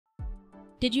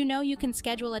Did you know you can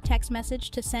schedule a text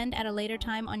message to send at a later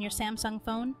time on your Samsung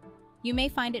phone? You may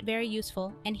find it very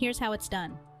useful, and here's how it's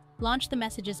done. Launch the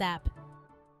Messages app.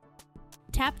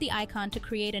 Tap the icon to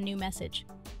create a new message.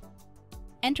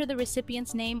 Enter the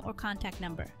recipient's name or contact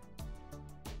number.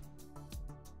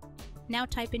 Now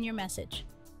type in your message.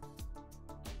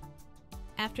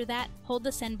 After that, hold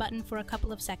the send button for a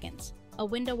couple of seconds. A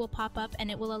window will pop up and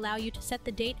it will allow you to set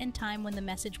the date and time when the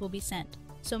message will be sent.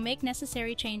 So make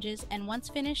necessary changes, and once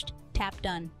finished, tap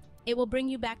Done. It will bring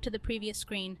you back to the previous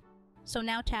screen. So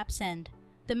now tap Send.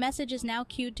 The message is now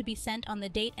queued to be sent on the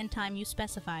date and time you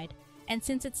specified. And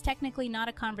since it's technically not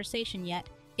a conversation yet,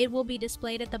 it will be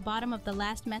displayed at the bottom of the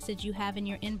last message you have in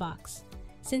your inbox.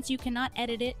 Since you cannot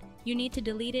edit it, you need to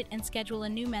delete it and schedule a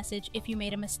new message if you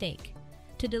made a mistake.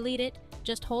 To delete it,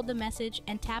 just hold the message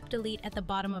and tap Delete at the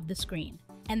bottom of the screen.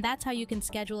 And that's how you can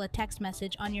schedule a text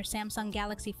message on your Samsung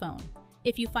Galaxy phone.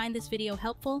 If you find this video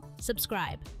helpful,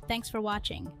 subscribe. Thanks for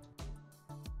watching.